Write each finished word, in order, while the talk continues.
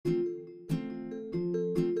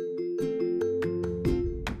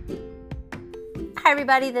Hi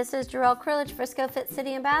everybody, this is Jarrell Krilich, Frisco Fit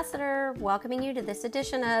City Ambassador, welcoming you to this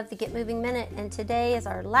edition of the Get Moving Minute. And today is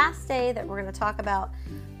our last day that we're going to talk about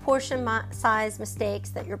portion size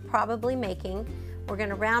mistakes that you're probably making. We're going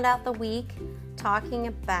to round out the week talking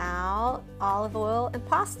about olive oil and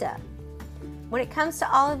pasta. When it comes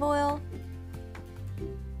to olive oil,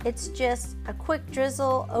 it's just a quick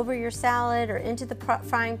drizzle over your salad or into the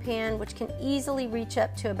frying pan, which can easily reach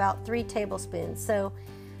up to about 3 tablespoons. So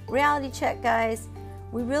reality check, guys,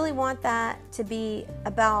 we really want that to be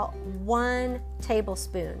about 1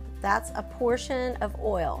 tablespoon. That's a portion of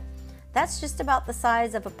oil. That's just about the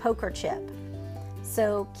size of a poker chip.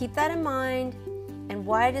 So keep that in mind. And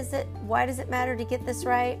why does it matter to get this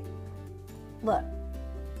right? Look,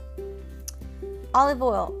 olive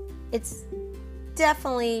oil, it's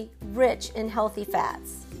definitely rich in healthy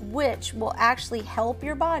fats, which will actually help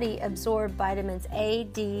your body absorb vitamins A,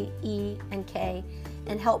 D, E, and K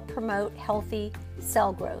and help promote healthy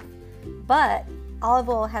cell growth. But olive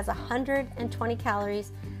oil has 120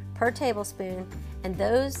 calories per tablespoon, and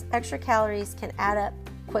those extra calories can add up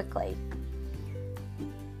quickly.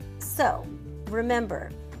 So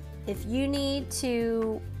remember, if you need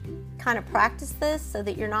to kind of practice this so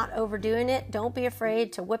that you're not overdoing it, don't be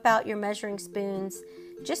afraid to whip out your measuring spoons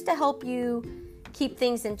just to help you keep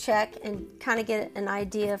things in check and kind of get an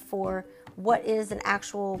idea for what is an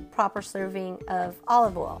actual proper serving of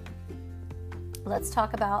olive oil. Let's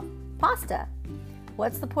talk about pasta.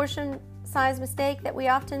 What's the portion size mistake that we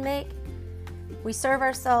often make? We serve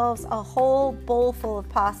ourselves a whole bowl full of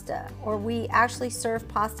pasta, or we actually serve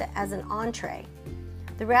pasta as an entree.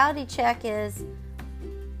 The reality check is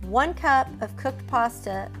 1 cup of cooked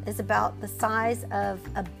pasta is about the size of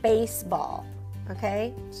a baseball,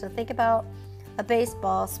 okay? So think about a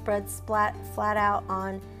baseball spread flat out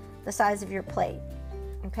on the size of your plate,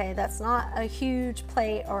 okay? That's not a huge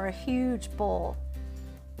plate or a huge bowl.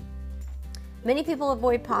 Many people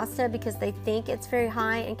avoid pasta because they think it's very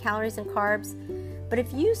high in calories and carbs, but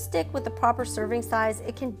if you stick with the proper serving size,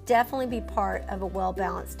 it can definitely be part of a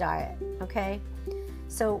well-balanced diet, okay?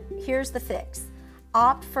 So here's the fix.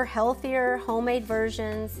 Opt for healthier homemade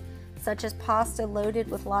versions, such as pasta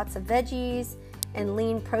loaded with lots of veggies and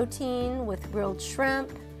lean protein with grilled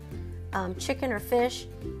shrimp, chicken or fish,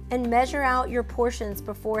 and measure out your portions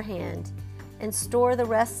beforehand and store the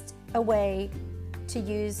rest away to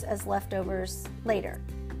use as leftovers later.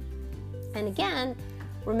 And again,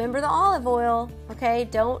 remember the olive oil, okay?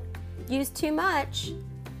 Don't use too much.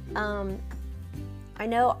 I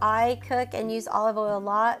know I cook and use olive oil a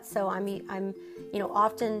lot, so I'm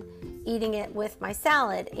often eating it with my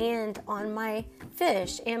salad and on my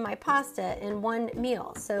fish and my pasta in one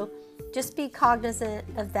meal. So just be cognizant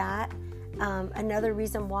of that. Another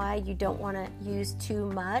reason why you don't want to use too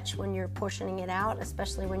much when you're portioning it out,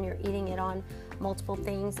 especially when you're eating it on multiple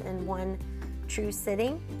things in one true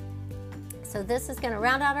sitting. So this is going to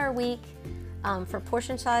round out our week for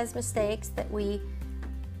portion size mistakes that we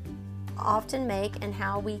often make and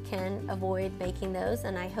how we can avoid making those.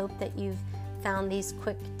 And I hope that you've found these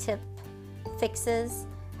quick tip fixes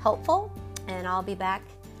helpful, and I'll be back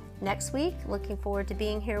next week. Looking forward to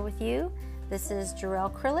being here with you. This is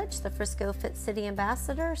Jarrell Krilich, the Frisco Fit City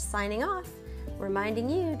Ambassador, signing off, reminding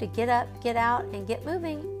you to get up, get out, and get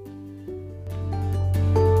moving.